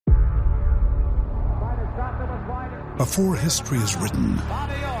Before history is written,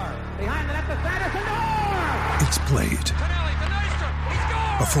 it's played.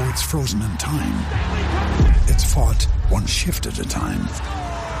 Before it's frozen in time, it's fought one shift at a time.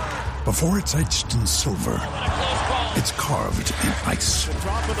 Before it's etched in silver, it's carved in ice.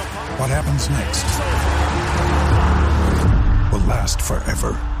 What happens next will last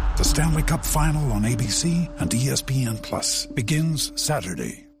forever. The Stanley Cup Final on ABC and ESPN Plus begins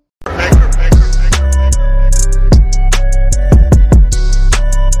Saturday.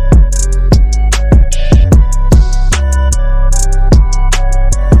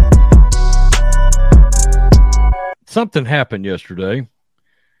 Something happened yesterday.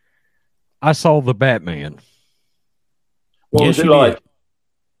 I saw the Batman. What was it like?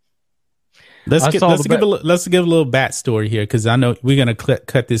 Let's give a little backstory here, because I know we're going to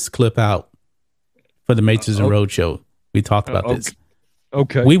cut this clip out for the Matrix and Roadshow. We talked about this.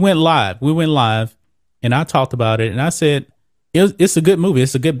 Okay. We went live, and I talked about it, and I said it's a good movie.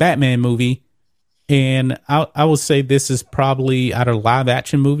 It's a good Batman movie, and I would say this is probably, out of live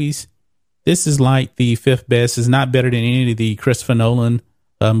action movies, this is like the fifth best. It's not better than any of the Christopher Nolan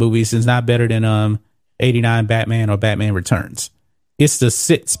movies. It's not better than 89 Batman or Batman Returns. It's the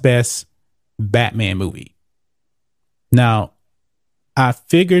sixth best Batman movie. Now, I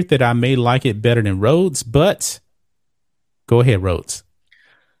figured that I may like it better than Rhodes, but go ahead, Rhodes.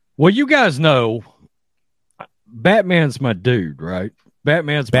 Well, you guys know Batman's my dude, right?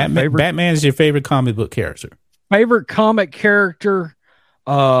 Batman's my favorite. Batman's your favorite comic book character. Favorite comic character.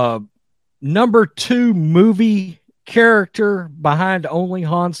 Number 2 movie character behind only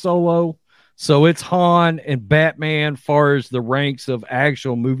Han Solo. So it's Han and Batman far as the ranks of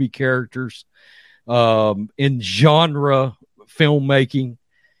actual movie characters in genre filmmaking.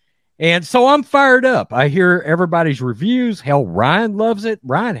 And so I'm fired up. I hear everybody's reviews. Hell, Ryan loves it.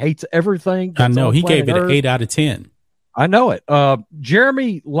 Ryan hates everything. I know. He gave it an 8 out of 10. I know it.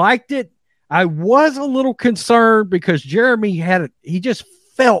 Jeremy liked it. I was a little concerned because Jeremy he just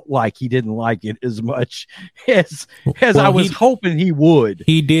felt like he didn't like it as much as I was hoping he would.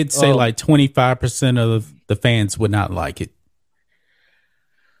 He did say like 25% of the fans would not like it.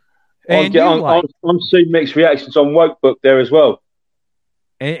 And I'm seeing mixed reactions on Wokebook there as well.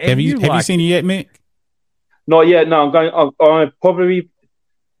 Have you seen it yet, Mick? Not yet. No, I'm going. I probably.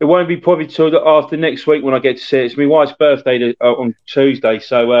 It won't be probably till after next week when I get to see it. It's my wife's birthday on Tuesday,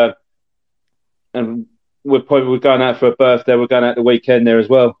 so and we're going out for a birthday. We're going out the weekend there as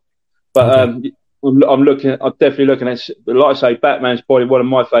well. But okay. I'm definitely looking at. Like I say, Batman's probably one of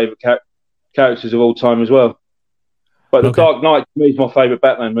my favourite characters of all time as well. But The Dark Knight to me is my favourite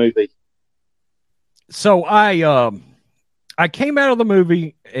Batman movie. So I came out of the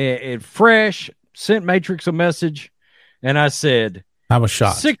movie and fresh, sent Matrix a message, and I said, I was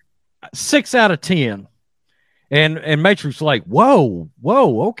shocked. 6 out of 10. And Matrix was like, whoa,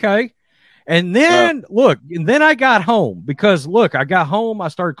 okay. And then then I got home because I got home, I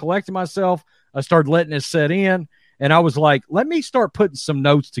started collecting myself, I started letting it set in, and I was like, let me start putting some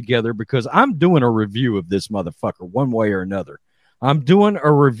notes together because I'm doing a review of this motherfucker one way or another. I'm doing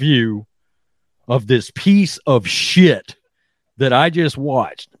a review of this piece of shit that I just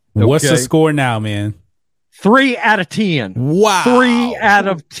watched. Okay? What's the score now, man? 3 out of 10. Wow. 3 out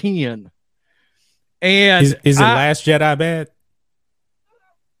of 10. And is it Last Jedi bad?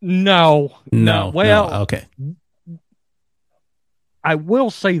 No. Well, okay. I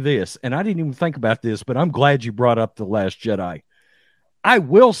will say this, and I didn't even think about this, but I'm glad you brought up The Last Jedi. I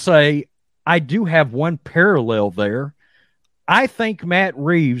will say I do have one parallel there. I think Matt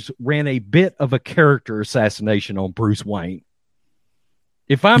Reeves ran a bit of a character assassination on Bruce Wayne.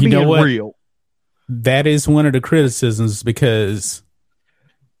 If I'm being real. That is one of the criticisms, because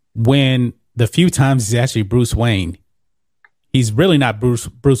when the few times he's actually Bruce Wayne, he's really not Bruce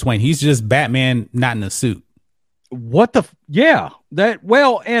Wayne. He's just Batman, not in a suit. And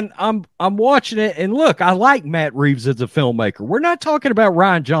I'm watching it, and look, I like Matt Reeves as a filmmaker. We're not talking about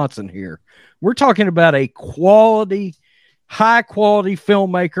Rian Johnson here. We're talking about a high quality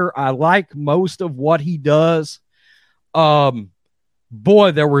filmmaker. I like most of what he does.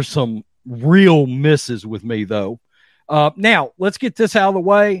 Boy, there were some real misses with me though. Now let's get this out of the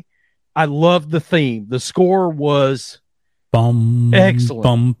way. I loved the theme. The score was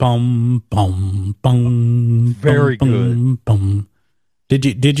excellent. Very good.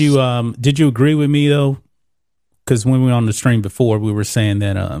 Did you agree with me though? Because when we were on the stream before, we were saying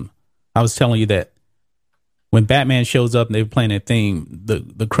that I was telling you that when Batman shows up and they were playing that theme,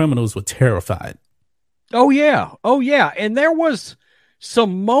 the criminals were terrified. Oh yeah. And there was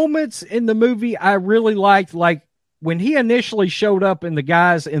some moments in the movie I really liked, like when he initially showed up and the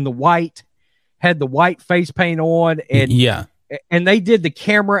guys in the white had the white face paint on, and and they did the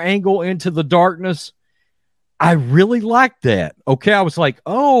camera angle into the darkness. I really liked that. Okay, I was like,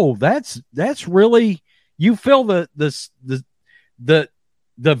 oh, that's really, you feel the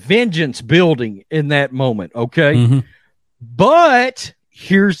vengeance building in that moment. Okay, but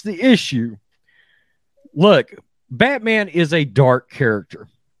here's the issue. Look, Batman is a dark character.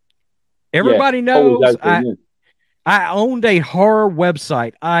 Everybody knows I owned a horror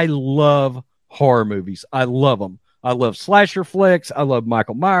website. I love horror movies. I love them. I love slasher flicks. I love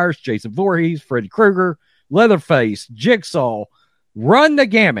Michael Myers, Jason Voorhees, Freddy Krueger, Leatherface, Jigsaw. Run the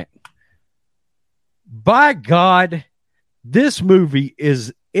gamut. By God, this movie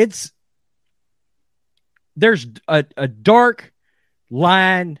there's a dark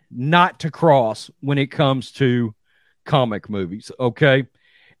line not to cross when it comes to comic movies, okay?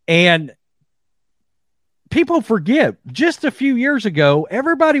 And people forget, just a few years ago,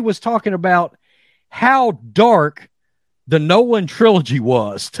 everybody was talking about how dark the Nolan trilogy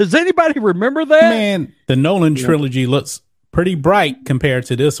was. Does anybody remember that? Man, the Nolan trilogy looks pretty bright compared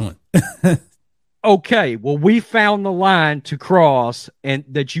to this one. Okay, well, we found the line to cross and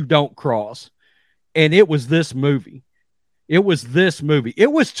that you don't cross. And it was this movie. It was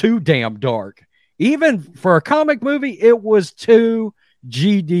too damn dark. Even for a comic movie, it was too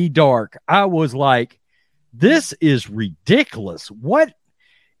GD dark. I was like, this is ridiculous. What?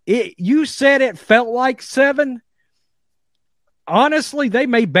 You said it felt like Seven? Honestly, they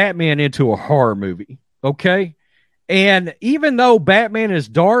made Batman into a horror movie, okay? And even though Batman is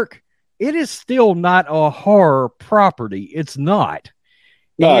dark, it is still not a horror property. It's not.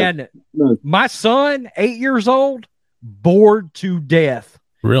 No. My son, 8 years old, bored to death.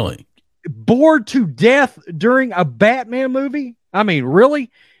 Really? Bored to death during a Batman movie? I mean,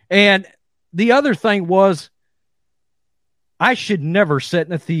 really? And the other thing was, I should never sit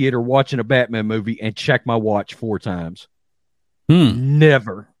in a theater watching a Batman movie and check my watch 4 times.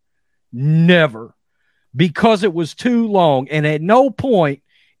 Never. Because it was too long. And at no point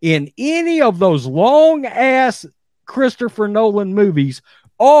in any of those long-ass Christopher Nolan movies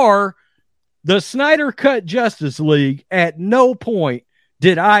or the Snyder Cut Justice League, at no point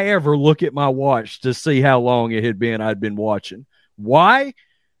did I ever look at my watch to see how long it had been I'd been watching. Why?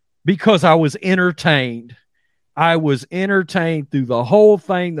 Because I was entertained. I was entertained through the whole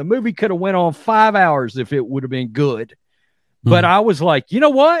thing. The movie could have went on 5 hours if it would have been good. But I was like, you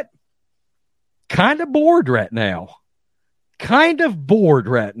know what? Kind of bored right now.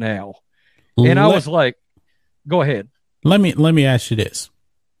 And I was like, go ahead. Let me ask you this.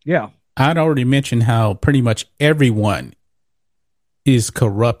 Yeah. I'd already mentioned how pretty much everyone is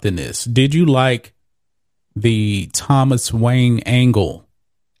corrupt in this. Did you like the Thomas Wayne angle?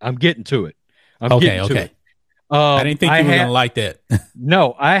 I'm getting to it. Okay. I didn't think you were going to like that.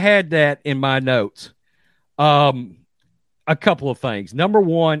 No, I had that in my notes. A couple of things. Number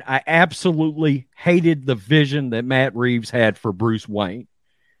one, I absolutely hated the vision that Matt Reeves had for Bruce Wayne.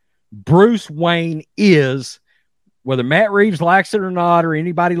 Bruce Wayne is, whether Matt Reeves likes it or not, or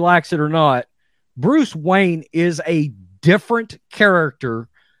anybody likes it or not, Bruce Wayne is a different character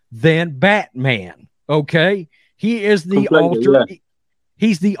than Batman. Okay? He is the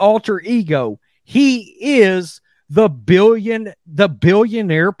he's the alter ego. He is the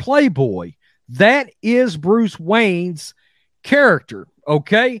billionaire playboy. That is Bruce Wayne's character.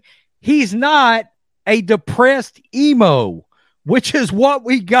 Okay? He's not a depressed emo, which is what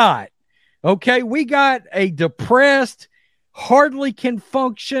we got. Okay? We got a depressed, hardly can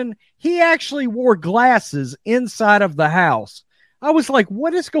function. He actually wore glasses inside of the house. I was like,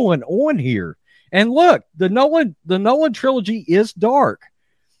 what is going on here? And look, the Nolan trilogy is dark.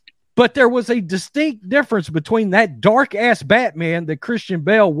 But there was a distinct difference between that dark-ass Batman that Christian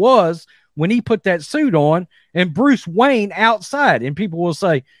Bale was when he put that suit on and Bruce Wayne outside. And people will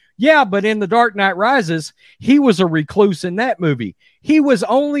say, yeah, but in The Dark Knight Rises, he was a recluse in that movie. He was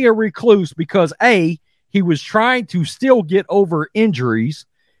only a recluse because, A, he was trying to still get over injuries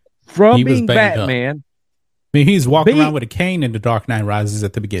from being Batman. I mean, he's walking around with a cane in The Dark Knight Rises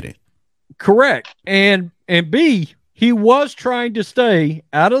at the beginning. Correct. And B, he was trying to stay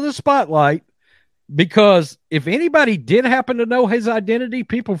out of the spotlight because if anybody did happen to know his identity,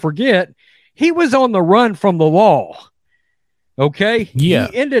 people forget, he was on the run from the law. Okay? Yeah.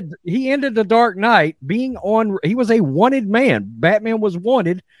 He ended The Dark Knight being on, he was a wanted man. Batman was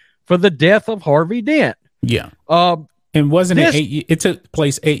wanted for the death of Harvey Dent. Yeah. And wasn't it took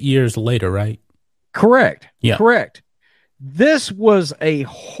place 8 years later, right? Correct. Yeah. Correct. This was a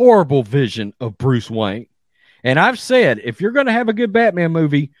horrible vision of Bruce Wayne. And I've said, if you're going to have a good Batman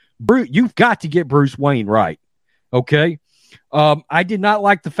movie, you've got to get Bruce Wayne right. Okay? I did not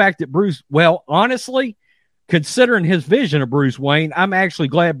like the fact that honestly, considering his vision of Bruce Wayne, I'm actually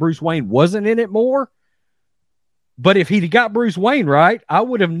glad Bruce Wayne wasn't in it more. But if he'd got Bruce Wayne right, I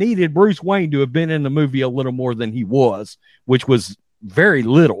would have needed Bruce Wayne to have been in the movie a little more than he was, which was very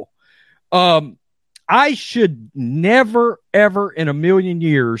little. I should never, ever in a million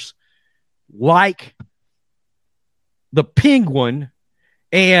years like the Penguin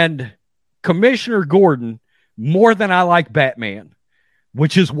and Commissioner Gordon more than I like Batman,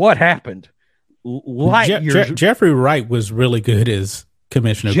 which is what happened. Jeffrey Wright was really good as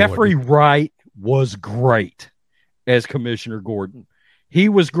Commissioner Jeffrey Gordon. Wright was great as Commissioner Gordon. He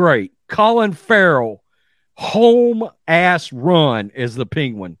was great. Colin Farrell, home ass run as the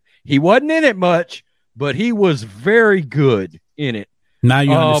Penguin. He wasn't in it much, but he was very good in it. Now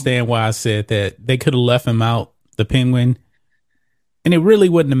you understand why I said that they could have left him out, the Penguin, and it really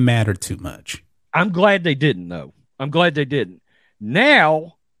wouldn't have mattered too much. I'm glad they didn't, though. I'm glad they didn't.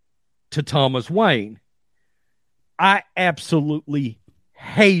 Now, to Thomas Wayne, I absolutely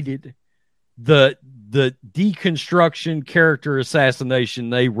hated the deconstruction character assassination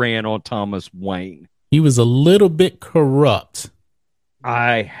they ran on Thomas Wayne. He was a little bit corrupt.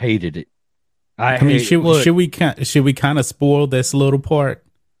 I hated it. Should we kind of spoil this little part?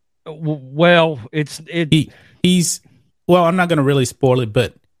 Well, he's I'm not going to really spoil it,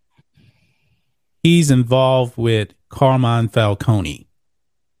 but he's involved with Carmine Falcone.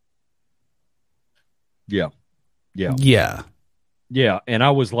 Yeah. And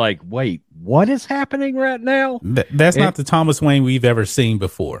I was like, wait, what is happening right now? That's not the Thomas Wayne we've ever seen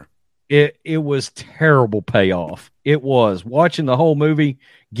before. It was terrible payoff. It was. Watching the whole movie,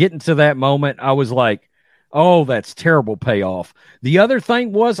 getting to that moment, I was like, oh, that's terrible payoff. The other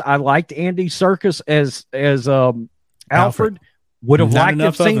thing was I liked Andy Serkis as Alfred. Would have liked to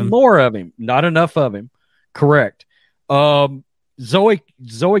have seen more of him. Not enough of him. Correct. Zoe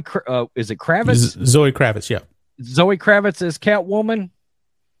is it Kravitz? Zoe Kravitz, yeah. Zoe Kravitz as Catwoman.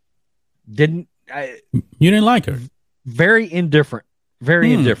 You didn't like her? Very indifferent.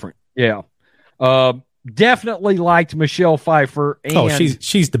 Very indifferent. Yeah. Definitely liked Michelle Pfeiffer. And,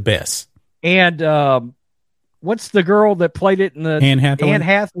 she's the best. And what's the girl that played it in the Anne Hathaway? Anne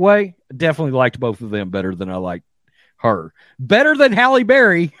Hathaway? Definitely liked both of them better than I liked her. Better than Halle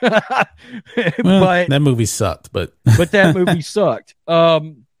Berry. But that movie sucked, but that movie sucked.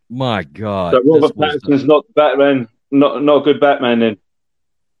 My God. So Robert Pattinson's not Batman, not a good Batman then.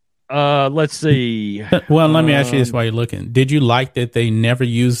 Let's see. Well, let me ask you this while you're looking. Did you like that they never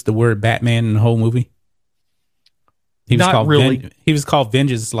used the word Batman in the whole movie? He was called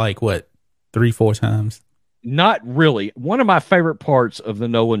Vengeance like what, 3-4 times? Not really. One of my favorite parts of the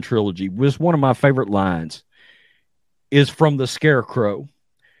Nolan trilogy was one of my favorite lines is from the Scarecrow.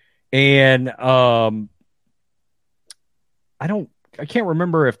 And I can't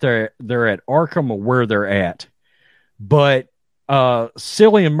remember if they're at Arkham or where they're at, but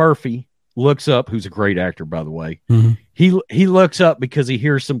Cillian Murphy looks up, who's a great actor, by the way. Mm-hmm. He looks up because he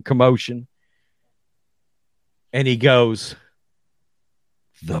hears some commotion, and he goes,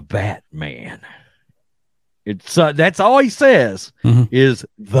 "The Batman." It's that's all he says is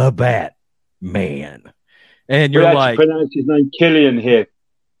the Batman, and you're like, pronounce his name Killian here,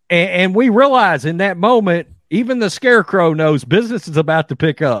 and we realize in that moment, even the Scarecrow knows business is about to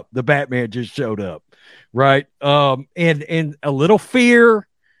pick up. The Batman just showed up. Right. And a little fear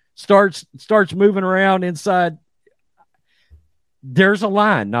starts moving around inside. There's a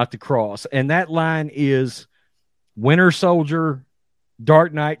line not to cross. And that line is Winter Soldier,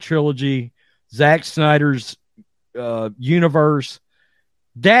 Dark Knight trilogy, Zack Snyder's universe.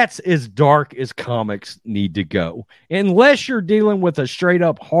 That's as dark as comics need to go. Unless you're dealing with a straight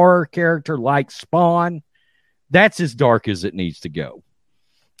up horror character like Spawn, that's as dark as it needs to go.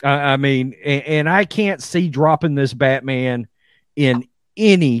 I mean, and I can't see dropping this Batman in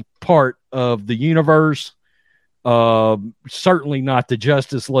any part of the universe. Certainly not the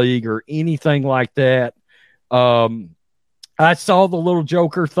Justice League or anything like that. I saw the little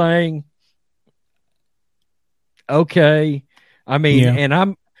Joker thing. Okay. I mean, and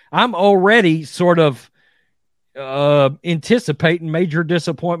I'm already sort of anticipating major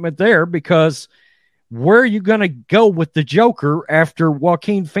disappointment there because where are you going to go with the Joker after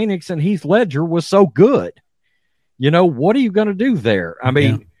Joaquin Phoenix and Heath Ledger was so good? You know, what are you going to do there? I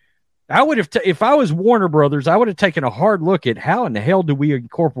mean, I would have, if I was Warner Brothers, I would have taken a hard look at how in the hell do we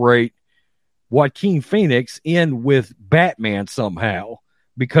incorporate Joaquin Phoenix in with Batman somehow,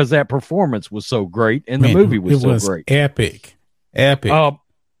 because that performance was so great and the movie was so great. Epic.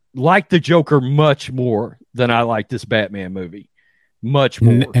 Like the Joker much more than I like this Batman movie. Much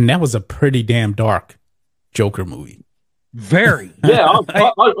more. And that was a pretty damn dark Joker movie. Very. Yeah,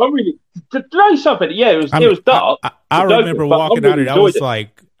 I really. To know something, yeah, it was dark. I remember walking out of it.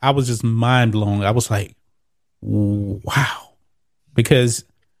 I I was just mind blown. I was like, wow, because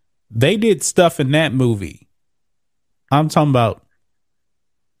they did stuff in that movie. I'm talking about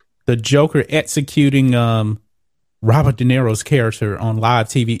the Joker executing Robert De Niro's character on live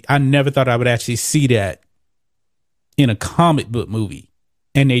TV. I never thought I would actually see that in a comic book movie,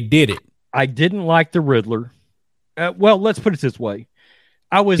 and they did it. I didn't like the Riddler. Well, let's put it this way: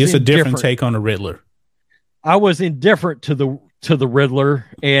 It's a different take on the Riddler. I was indifferent to the Riddler,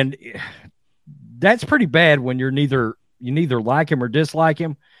 and that's pretty bad when you neither like him or dislike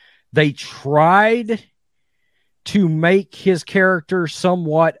him. They tried to make his character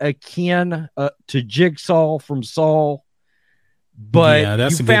somewhat akin to Jigsaw from Saw, but yeah,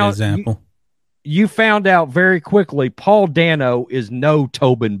 that's a good example. You found out very quickly Paul Dano is no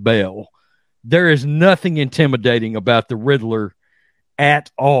Tobin Bell. There is nothing intimidating about the Riddler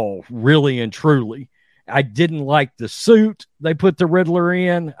at all, really and truly. I didn't like the suit they put the Riddler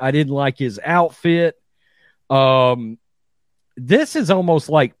in. I didn't like his outfit. This is almost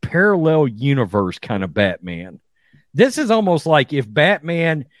like parallel universe kind of Batman. This is almost like if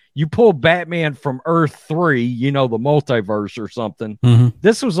Batman, you pull Batman from Earth 3, the multiverse or something. Mm-hmm.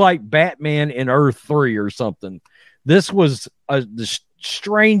 This was like Batman in Earth 3 or something. This was the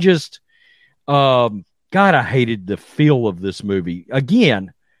strangest. God, I hated the feel of this movie.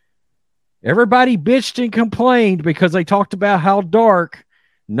 Again, everybody bitched and complained because they talked about how dark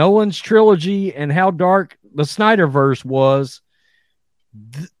Nolan's trilogy and how dark the Snyderverse was.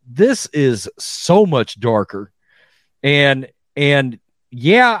 This is so much darker. And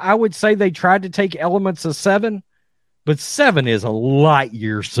yeah, I would say they tried to take elements of 7, but 7 is a light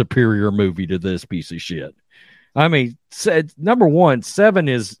year superior movie to this piece of shit. I mean, number one, 7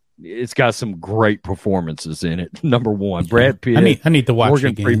 it's got some great performances in it. Number one, Brad Pitt, I need to watch Morgan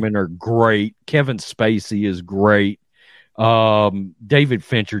it again. Freeman are great. Kevin Spacey is great. David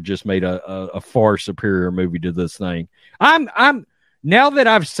Fincher just made a far superior movie to this thing. I'm now that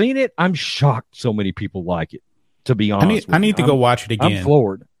I've seen it, I'm shocked so many people like it. To be honest, I need to go watch it again. I'm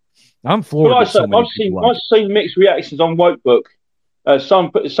floored. I've seen mixed reactions on Wokebook.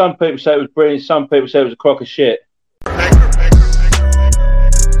 Some people say it was brilliant. Some people say it was a crock of shit.